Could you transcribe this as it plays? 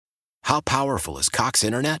How powerful is Cox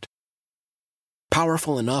Internet?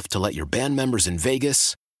 Powerful enough to let your band members in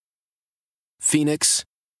Vegas, Phoenix,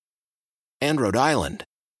 and Rhode Island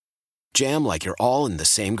jam like you're all in the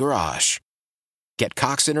same garage. Get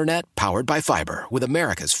Cox Internet powered by fiber with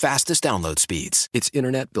America's fastest download speeds. It's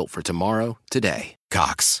internet built for tomorrow, today.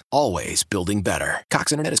 Cox, always building better.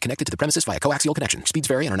 Cox Internet is connected to the premises via coaxial connection. Speeds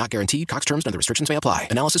vary and are not guaranteed. Cox terms and other restrictions may apply.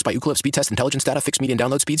 Analysis by Ookla Speed Test Intelligence Data. Fixed median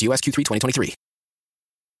download speeds. US Q3 2023.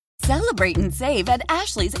 Celebrate and save at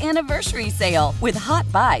Ashley's Anniversary Sale. With Hot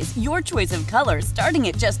Buys, your choice of colors starting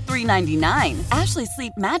at just $3.99. Ashley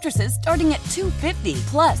Sleep mattresses starting at $2.50.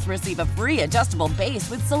 Plus, receive a free adjustable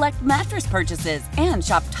base with select mattress purchases. And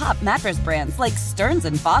shop top mattress brands like Stearns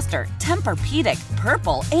 & Foster, Tempur-Pedic,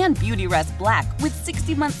 Purple, and Beautyrest Black with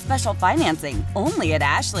 60-month special financing. Only at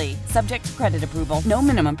Ashley. Subject to credit approval. No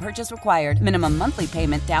minimum purchase required. Minimum monthly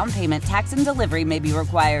payment, down payment, tax, and delivery may be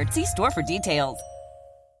required. See store for details.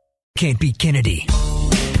 Can't beat Kennedy.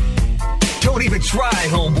 Don't even try,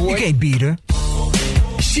 homeboy. You can't beat her.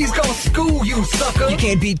 She's gonna school you, sucker. You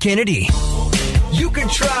can't beat Kennedy. You can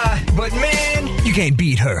try, but man, you can't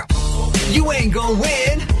beat her. You ain't gonna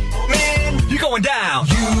win, man. You're going down.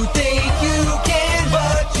 You think you can,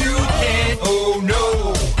 but you can't. Oh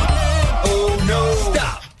no. Oh no.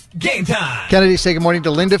 Stop. Game time. Kennedy, say good morning to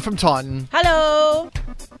Linda from Taunton. Hello.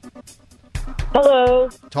 Hello.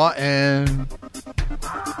 Taunton.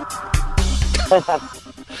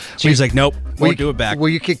 She's like, nope, won't do it back. Will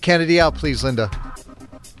you kick Kennedy out, please, Linda?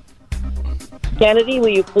 Kennedy, will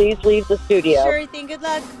you please leave the studio? Sure thing. Good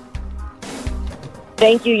luck.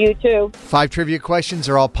 Thank you, you too. 5 trivia questions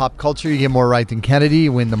are all pop culture. You get more right than Kennedy.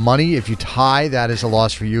 You win the money. If you tie, that is a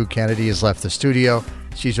loss for you. Kennedy has left the studio.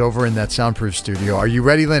 She's over in that soundproof studio. Are you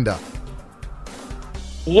ready, Linda?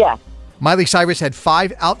 Yeah. Miley Cyrus had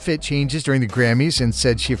 5 outfit changes during the Grammys and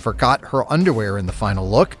said she forgot her underwear in the final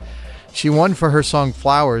look. She won for her song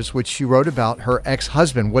Flowers, which she wrote about her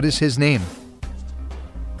ex-husband. What is his name?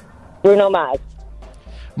 Bruno Mars.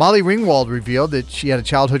 Molly Ringwald revealed that she had a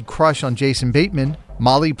childhood crush on Jason Bateman.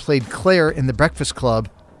 Molly played Claire in The Breakfast Club.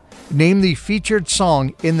 Name the featured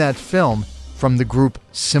song in that film from the group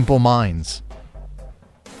Simple Minds.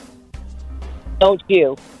 Don't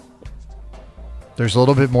you. There's a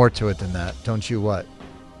little bit more to it than that. Don't you what?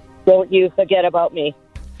 Don't you forget about me.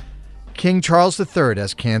 King Charles III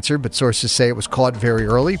has cancer, but sources say it was caught very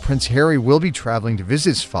early. Prince Harry will be traveling to visit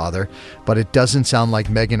his father, but it doesn't sound like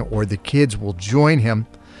Meghan or the kids will join him.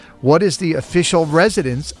 What is the official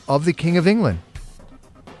residence of the King of England?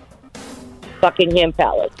 Buckingham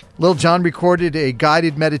Palace. Lil Jon recorded a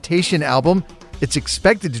guided meditation album. It's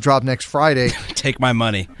expected to drop next Friday. Take my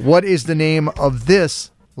money. What is the name of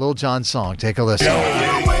this Lil Jon song? Take a listen.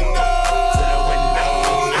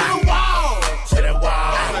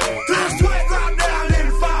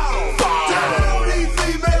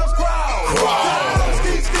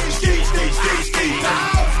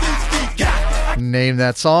 Name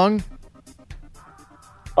that song.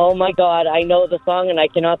 Oh my God, I know the song and I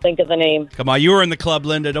cannot think of the name. Come on, you were in the club,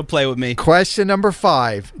 Linda. Don't play with me. Question number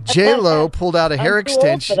 5. J-Lo pulled out a hair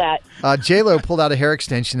extension. J-Lo pulled out a hair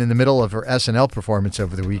extension in the middle of her SNL performance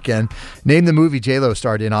over the weekend. Name the movie J-Lo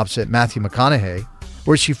starred in opposite Matthew McConaughey,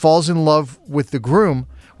 where she falls in love with the groom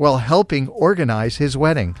while helping organize his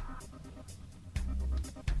wedding.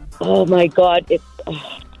 Oh my God,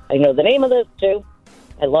 I know the name of this too.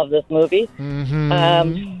 I love this movie.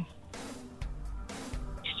 Mm-hmm.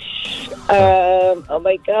 Oh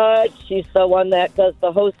my God, she's the one that does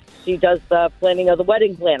the host. She does the planning of the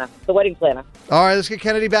wedding planner. The wedding planner. All right, let's get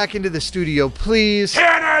Kennedy back into the studio, please.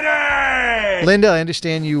 Kennedy! Linda, I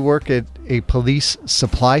understand you work at a police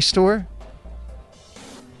supply store?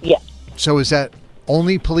 Yes. So is that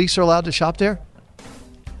only police are allowed to shop there?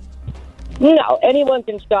 No, anyone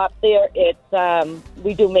can shop there. It's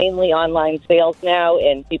we do mainly online sales now,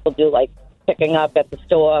 and people do like picking up at the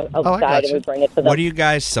store outside, and we bring it to them. What do you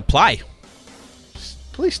guys supply?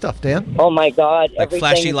 Police stuff, Dan. Oh my God! Like everything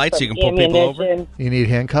flashy lights from you can pull people over? ammunition. You need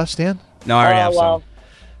handcuffs, Dan? No, I already have some. All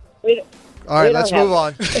right, we let's don't move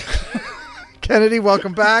on. Kennedy,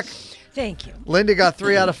 welcome back. Thank you. Linda got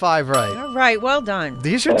 3 out of 5 right. All right, well done.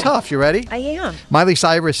 These are tough. You ready? I am. Miley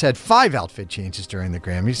Cyrus had 5 outfit changes during the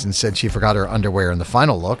Grammys and said she forgot her underwear in the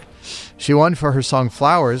final look. She won for her song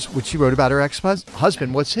Flowers, which she wrote about her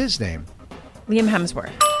ex-husband. What's his name? Liam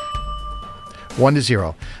Hemsworth.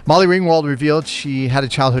 1-0. Molly Ringwald revealed she had a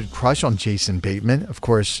childhood crush on Jason Bateman. Of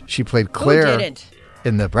course, she played Claire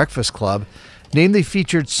in The Breakfast Club. Name the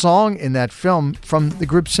featured song in that film from the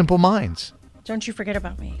group Simple Minds. Don't you forget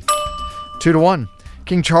about me. 2-1.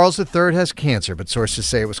 King Charles III has cancer, but sources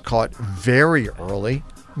say it was caught very early.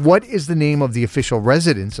 What is the name of the official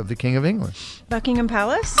residence of the King of England? Buckingham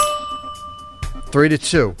Palace.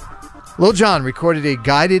 3-2. Lil Jon recorded a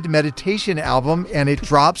guided meditation album, and it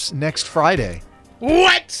drops next Friday.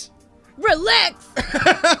 What? Relax.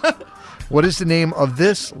 What is the name of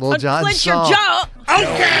this Lil Jon Clench song? your jaw.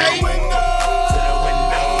 Okay.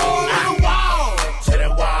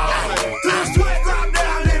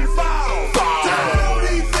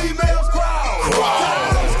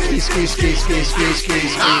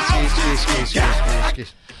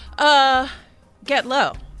 Get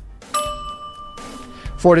Low.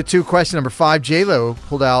 4-2. Question number 5. J-Lo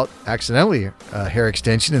pulled out accidentally a hair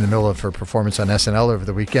extension in the middle of her performance on SNL over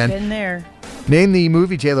the weekend. Been there. Name the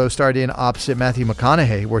movie J-Lo starred in opposite Matthew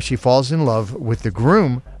McConaughey, where she falls in love with the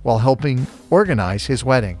groom while helping organize his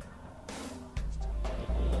wedding.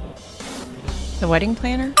 The Wedding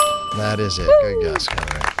Planner. That is it. Good guess,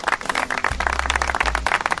 Kennedy.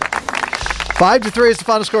 5-3 is the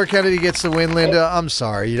final score. Kennedy gets the win. Linda, I'm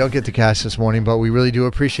sorry you don't get the cash this morning, but we really do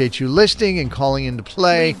appreciate you listening and calling into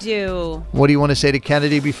play. We do. What do you want to say to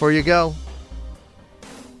Kennedy before you go?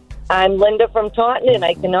 I'm Linda from Taunton, and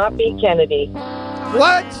I cannot beat Kennedy.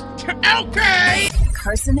 What? Okay.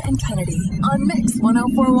 Carson and Kennedy on Mix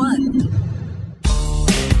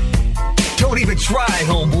 104.1. Don't even try,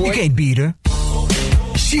 homeboy. You can't beat her.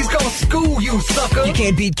 She's gonna school you, sucker. You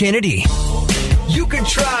can't beat Kennedy. You can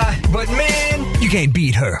try, but man, You can't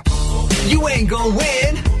beat her. you ain't gonna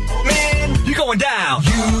win. Man, you're going down.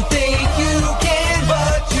 You think you can,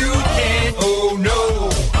 but you can't. Oh no.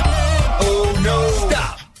 Oh no.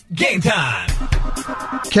 Stop. Game time.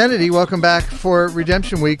 Kennedy, welcome back for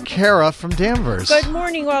Redemption Week. Kara from Danvers. Good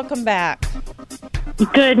morning. Welcome back.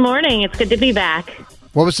 Good morning. It's good to be back.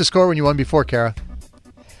 What was the score when you won before, Kara?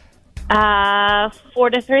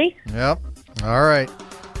 4-3. Yep. All right.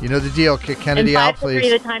 You know the deal. Kick And Kennedy out, 5-3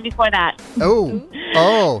 please. the time before that.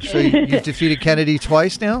 Oh, so you've defeated Kennedy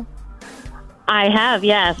twice now? I have,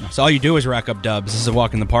 yes. So all you do is rack up dubs. This is a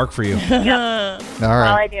walk in the park for you. All All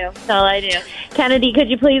right. I do. That's all I do. Kennedy, could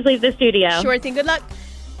you please leave the studio? Sure thing. Good luck.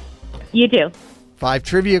 You too. 5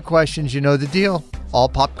 trivia questions. You know the deal. All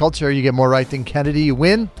pop culture. You get more right than Kennedy, you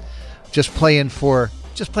win. Just playing for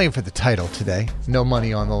the title today. No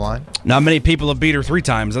money on the line. Not many people have beat her 3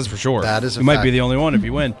 times, that's for sure. That is a You might fact. be the only one if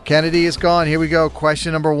you win. Kennedy is gone. Here we go.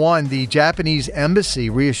 Question number 1. The Japanese embassy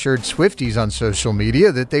reassured Swifties on social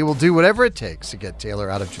media that they will do whatever it takes to get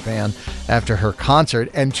Taylor out of Japan after her concert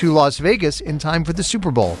and to Las Vegas in time for the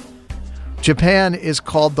Super Bowl. Japan is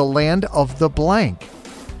called the land of the blank,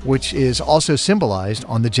 which is also symbolized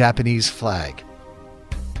on the Japanese flag.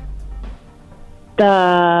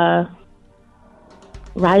 The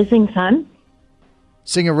Rising Sun?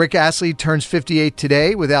 Singer Rick Astley turns 58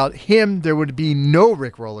 today. Without him, there would be no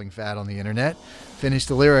Rick Rolling Fat on the internet. Finish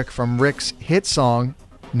the lyric from Rick's hit song,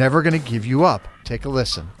 Never Gonna Give You Up. Take a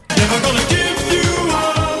listen. Never gonna give you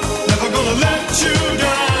up, never gonna let you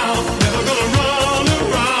down, never gonna run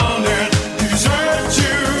around and desert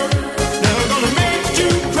you, never gonna make you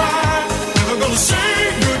cry, never gonna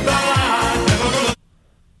say goodbye, never gonna...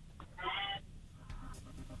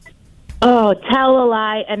 Oh, Tell a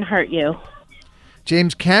Lie and Hurt You.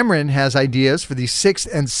 James Cameron has ideas for the 6th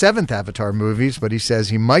and 7th Avatar movies, but he says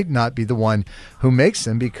he might not be the one who makes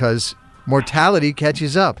them because mortality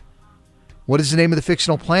catches up. What is the name of the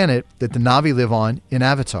fictional planet that the Na'vi live on in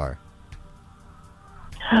Avatar?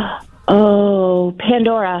 Oh,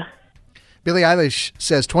 Pandora. Billie Eilish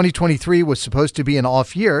says 2023 was supposed to be an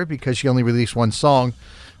off year because she only released one song,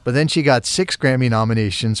 but then she got 6 Grammy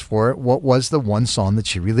nominations for it. What was the one song that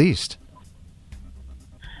she released?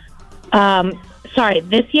 Sorry,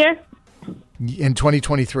 this year? In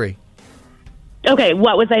 2023. Okay,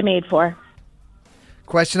 what was I made for?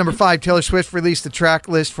 Question number 5. Taylor Swift released the track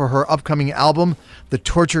list for her upcoming album, The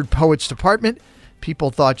Tortured Poets Department.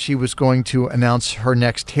 People thought she was going to announce her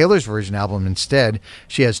next Taylor's Version album instead.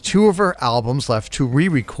 She has 2 of her albums left to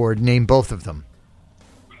re-record. Name both of them.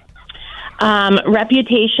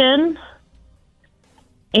 Reputation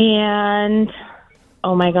and,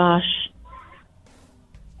 oh my gosh,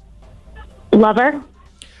 Lover.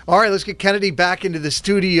 All right, let's get Kennedy back into the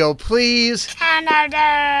studio, please. Kennedy!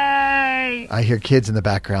 I hear kids in the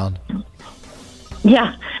background.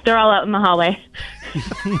 Yeah, they're all out in the hallway.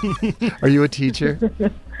 Are you a teacher?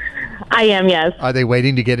 I am, yes. Are they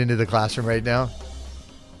waiting to get into the classroom right now?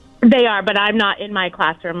 They are, but I'm not in my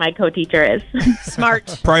classroom. My co-teacher is.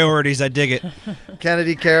 Smart. Priorities, I dig it.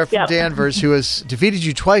 Kennedy Kara from Danvers, who has defeated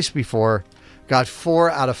you twice before, got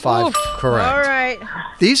 4 out of 5 correct. All right.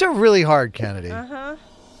 These are really hard, Kennedy. Uh-huh.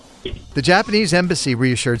 The Japanese embassy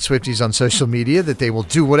reassured Swifties on social media that they will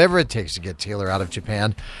do whatever it takes to get Taylor out of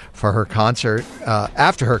Japan for her concert,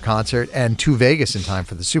 after her concert, and to Vegas in time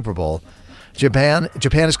for the Super Bowl. Japan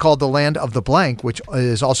is called the land of the blank, which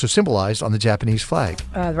is also symbolized on the Japanese flag.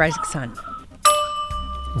 The rising sun.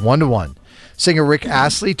 1-1. Singer Rick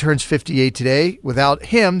Astley turns 58 today. Without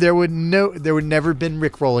him, there would never been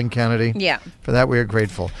Rick rolling, Kennedy. Yeah. For that, we are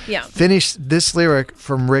grateful. Yeah. Finish this lyric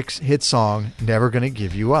from Rick's hit song, Never Gonna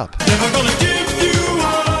Give You Up. Never gonna give you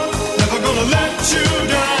up, never gonna let you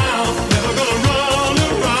down, never gonna run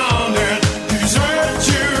around and desert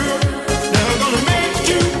you, never gonna make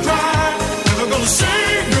you cry, never gonna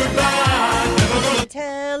say goodbye, never gonna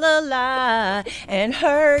tell a lie and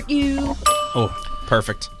hurt you. Oh,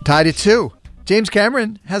 perfect. Tied at 2. James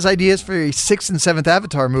Cameron has ideas for a 6th and 7th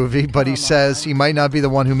Avatar movie, but he says he might not be the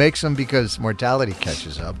one who makes them because mortality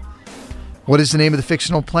catches up. What is the name of the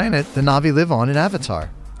fictional planet the Na'vi live on in Avatar?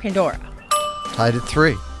 Pandora. Tied at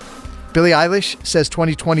 3. Billie Eilish says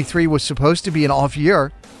 2023 was supposed to be an off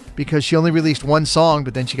year because she only released one song,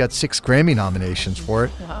 but then she got 6 Grammy nominations for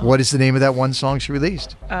it. Wow. What is the name of that one song she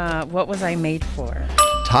released? What was I made for?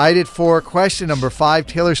 Tied at 4. Question number 5.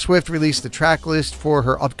 Taylor Swift released the track list for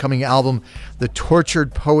her upcoming album, The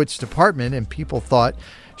Tortured Poets Department, and people thought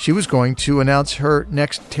she was going to announce her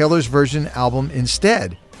next Taylor's Version album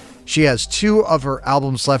instead. She has 2 of her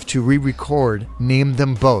albums left to re-record. Name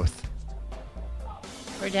them both.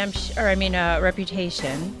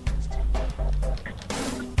 Reputation.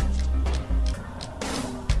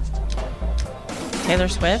 Taylor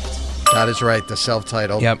Swift. That is right, the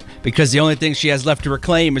self-titled. Yep, because the only thing she has left to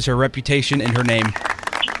reclaim is her reputation and her name.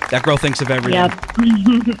 That girl thinks of everything. Yep.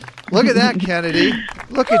 Look at that, Kennedy.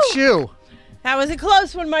 Look at you. That was a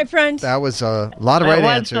close one, my friend. That was a lot of right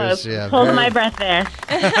answers. Yeah, Holding my breath there.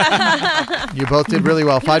 You both did really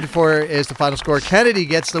well. 5-4 is the final score. Kennedy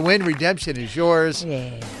gets the win. Redemption is yours.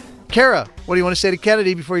 Yeah. Kara, what do you want to say to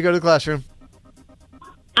Kennedy before you go to the classroom?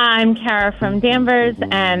 I'm Kara from Danvers,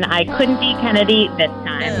 and I couldn't beat Kennedy this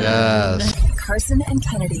time. Yes. Carson and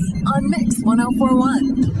Kennedy on Mix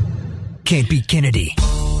 104.1. Can't beat Kennedy.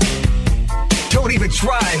 Don't even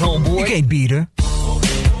try, homeboy. You can't beat her.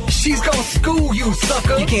 She's gonna school you,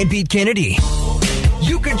 sucker. You can't beat Kennedy.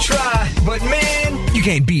 You can try, but man, You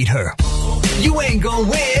can't beat her. you ain't gonna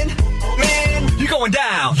win. Man, you're going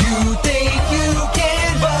down. You think you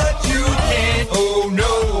can, but you can't. Oh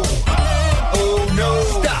no. Oh no.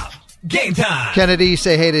 Stop. Game time. Kennedy,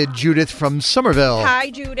 say hey to Judith from Somerville.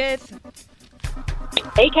 Hi, Judith.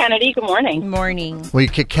 Hey, Kennedy. Good morning. Morning. Will you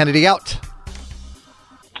kick Kennedy out?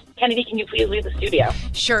 Kennedy, can you please leave the studio?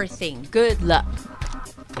 Sure thing. Good luck.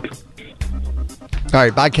 All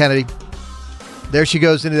right, bye, Kennedy. There she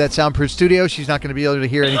goes into that soundproof studio. She's not going to be able to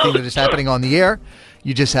hear anything that is happening on the air.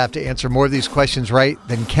 You just have to answer more of these questions right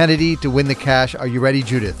than Kennedy to win the cash. Are you ready,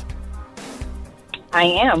 Judith? I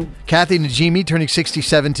am. Kathy Najimy turning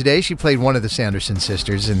 67 today. She played one of the Sanderson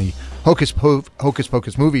sisters in the Hocus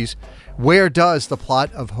Pocus movies. Where does the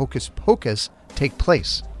plot of Hocus Pocus take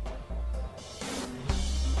place?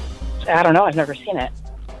 I don't know. I've never seen it.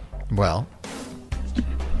 Well,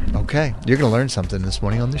 okay. You're going to learn something this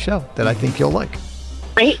morning on the show that I think you'll like.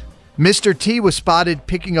 Great. Mr. T was spotted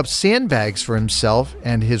picking up sandbags for himself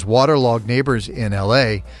and his waterlogged neighbors in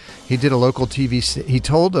L.A. He told a local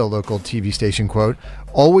TV station, quote,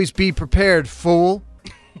 "Always be prepared, fool."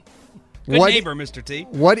 Good neighbor, Mr. T.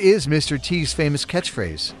 What is Mr. T's famous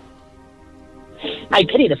catchphrase? I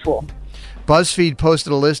pity the fool. BuzzFeed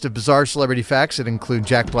posted a list of bizarre celebrity facts that include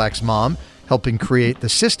Jack Black's mom helping create the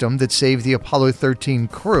system that saved the Apollo 13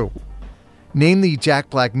 crew. Name the Jack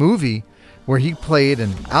Black movie where he played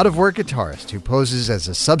an out-of-work guitarist who poses as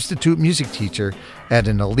a substitute music teacher at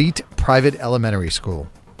an elite private elementary school.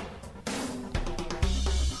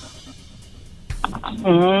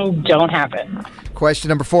 Don't have it. Question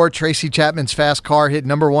number 4. Tracy Chapman's Fast Car hit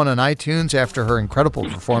number 1 on iTunes after her incredible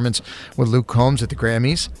performance with Luke Combs at the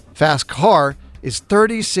Grammys. Fast Car is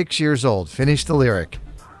 36 years old. Finish the lyric.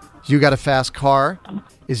 You got a fast car.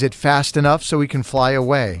 Is it fast enough so we can fly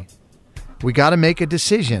away? We got to make a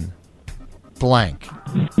decision. Blank.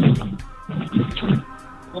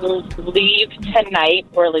 Leave tonight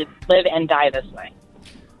or live and die this way.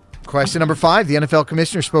 Question number 5. The NFL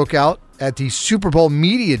commissioner spoke out at the Super Bowl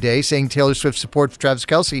Media Day saying Taylor Swift's support for Travis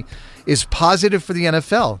Kelce is positive for the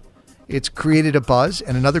NFL. It's created a buzz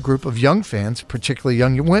and another group of young fans, particularly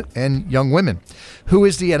young women. Who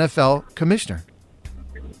is the NFL commissioner?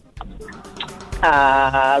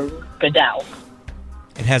 Goodell.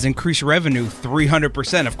 It has increased revenue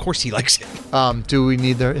 300%. Of course he likes it. Do we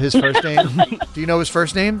need his first name? Do you know his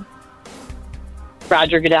first name?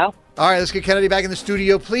 Roger Goodell. All right, let's get Kennedy back in the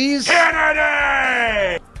studio, please.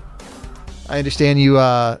 Kennedy! I understand you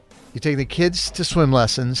take the kids to swim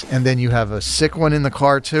lessons, and then you have a sick one in the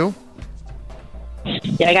car, too?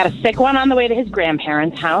 Yeah, I got a sick one on the way to his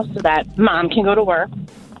grandparents' house so that Mom can go to work.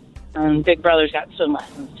 Big Brother's got swim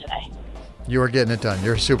lessons today. You are getting it done.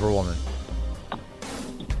 You're a superwoman.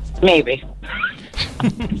 Maybe.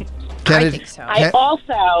 Kennedy, I think so. I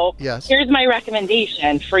also, Yes. Here's my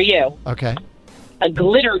recommendation for you. Okay. A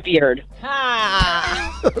glitter beard.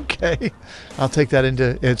 Okay. I'll take that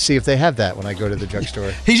into and see if they have that when I go to the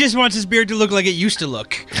drugstore. He just wants his beard to look like it used to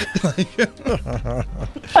look.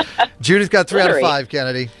 Judith got 3 out of 5,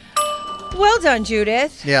 Kennedy. Well done,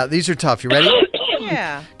 Judith. Yeah, these are tough. You ready?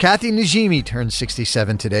 Yeah. Kathy Najimy turned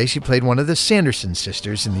 67 today. She played one of the Sanderson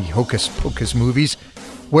sisters in the Hocus Pocus movies.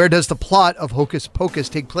 Where does the plot of Hocus Pocus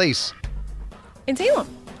take place? In Salem.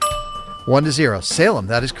 1-0. Salem,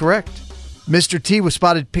 that is correct. Mr. T was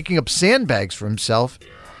spotted picking up sandbags for himself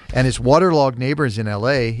and his waterlogged neighbors in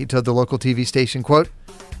L.A. He told the local TV station, quote,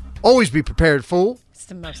 "Always be prepared, fool." It's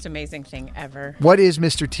the most amazing thing ever. What is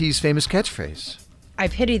Mr. T's famous catchphrase? I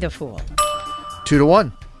pity the fool.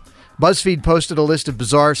 2-1. BuzzFeed posted a list of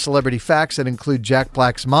bizarre celebrity facts that include Jack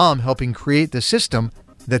Black's mom helping create the system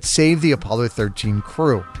that saved the Apollo 13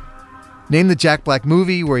 crew. Name the Jack Black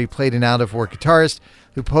movie where he played an out-of-work guitarist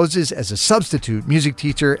who poses as a substitute music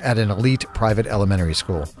teacher at an elite private elementary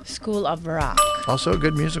school. School of Rock. Also a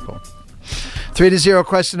good musical. 3-0.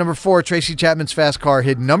 Question number 4. Tracy Chapman's Fast Car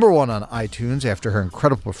hit number 1 on iTunes after her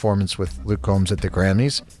incredible performance with Luke Combs at the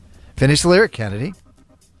Grammys. Finish the lyric, Kennedy.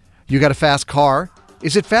 You got a fast car.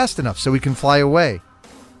 Is it fast enough so we can fly away?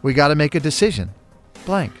 We got to make a decision.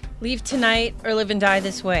 Blank. Leave tonight or live and die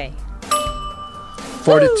this way.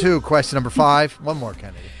 4-2. Question number 5. One more,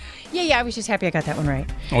 Kennedy. Yeah, I was just happy I got that one right.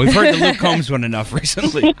 Oh, we've heard the Luke Combs one enough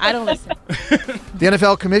recently. I don't listen. The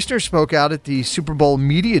NFL commissioner spoke out at the Super Bowl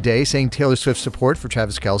Media Day saying Taylor Swift's support for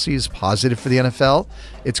Travis Kelce is positive for the NFL.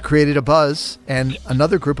 It's created a buzz and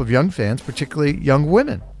another group of young fans, particularly young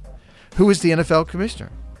women. Who is the NFL commissioner?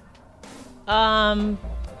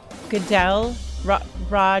 Goodell.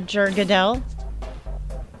 Roger Goodell.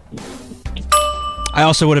 I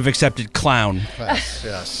also would have accepted clown.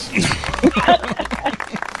 Yes.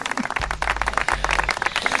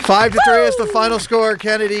 5-3 is the final score.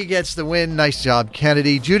 Kennedy gets the win. Nice job,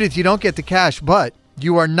 Kennedy. Judith, you don't get the cash, but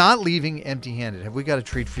you are not leaving empty-handed. Have we got a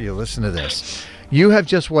treat for you? Listen to this. You have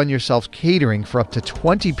just won yourself catering for up to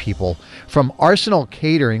 20 people from Arsenal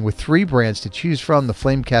Catering with 3 brands to choose from, the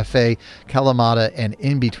Flame Cafe, Kalamata, and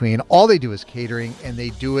In Between. All they do is catering, and they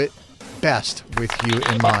do it best with you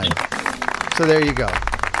in mind. So there you go.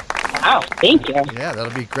 Wow, thank you. Yeah,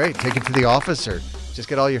 that'll be great. Take it to the office or just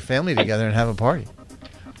get all your family together and have a party.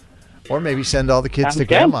 Or maybe send all the kids to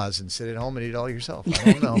grandma's and sit at home and eat all yourself.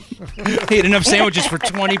 I don't know. Eat enough sandwiches for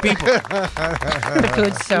 20 people. The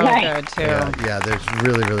food's so good, too. Yeah, there's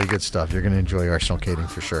really, really good stuff. You're going to enjoy Arsenal Catering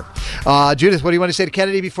for sure. Judith, what do you want to say to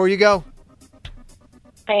Kennedy before you go?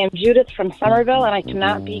 I am Judith from Somerville, and I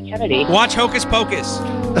cannot be Kennedy. Watch Hocus Pocus.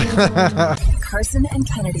 Carson and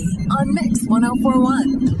Kennedy on Mix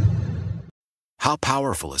 104.1. How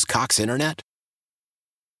powerful is Cox Internet?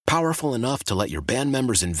 Powerful enough to let your band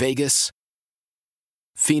members in Vegas,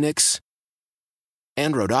 Phoenix,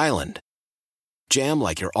 and Rhode Island jam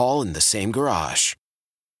like you're all in the same garage.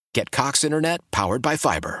 Get Cox Internet powered by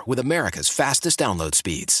fiber with America's fastest download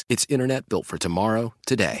speeds. It's internet built for tomorrow,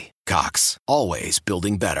 today. Cox, always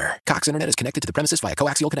building better. Cox Internet is connected to the premises via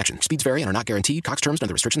coaxial connection. Speeds vary and are not guaranteed. Cox terms and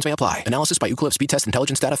other restrictions may apply. Analysis by Ookla of Speed Test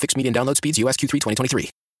Intelligence Data. Fixed median download speeds. US Q3 2023.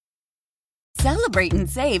 Celebrate and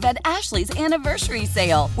save at Ashley's Anniversary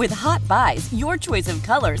Sale. With Hot Buys, your choice of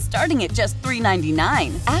colors starting at just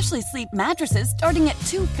 $3.99. Ashley Sleep mattresses starting at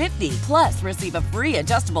 $2.50. Plus, receive a free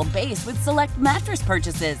adjustable base with select mattress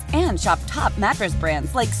purchases. And shop top mattress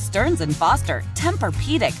brands like Stearns & Foster,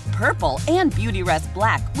 Tempur-Pedic, Purple, and Beautyrest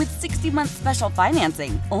Black with 60-month special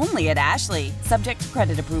financing. Only at Ashley. Subject to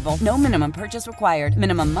credit approval. No minimum purchase required.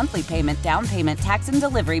 Minimum monthly payment, down payment, tax, and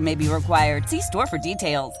delivery may be required. See store for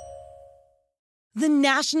details. The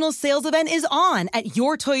national sales event is on at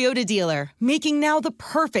your Toyota dealer, making now the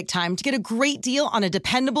perfect time to get a great deal on a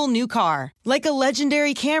dependable new car. Like a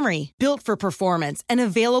legendary Camry, built for performance and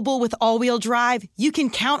available with all-wheel drive, you can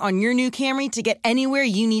count on your new Camry to get anywhere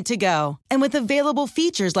you need to go. And with available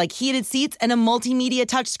features like heated seats and a multimedia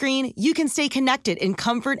touchscreen, you can stay connected in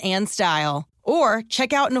comfort and style. Or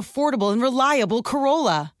check out an affordable and reliable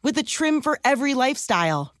Corolla with a trim for every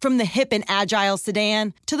lifestyle. From the hip and agile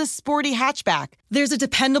sedan to the sporty hatchback, there's a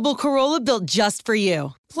dependable Corolla built just for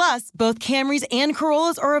you. Plus, both Camrys and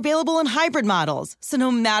Corollas are available in hybrid models, so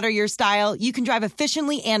no matter your style, you can drive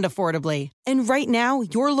efficiently and affordably. And right now,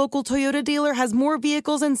 your local Toyota dealer has more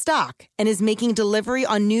vehicles in stock and is making delivery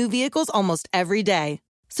on new vehicles almost every day.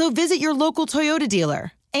 So visit your local Toyota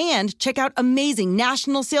dealer and check out amazing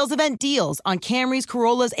national sales event deals on Camrys,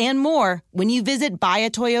 Corollas, and more when you visit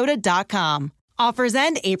buyatoyota.com. Offers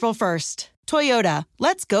end April 1st. Toyota,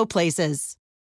 let's go places.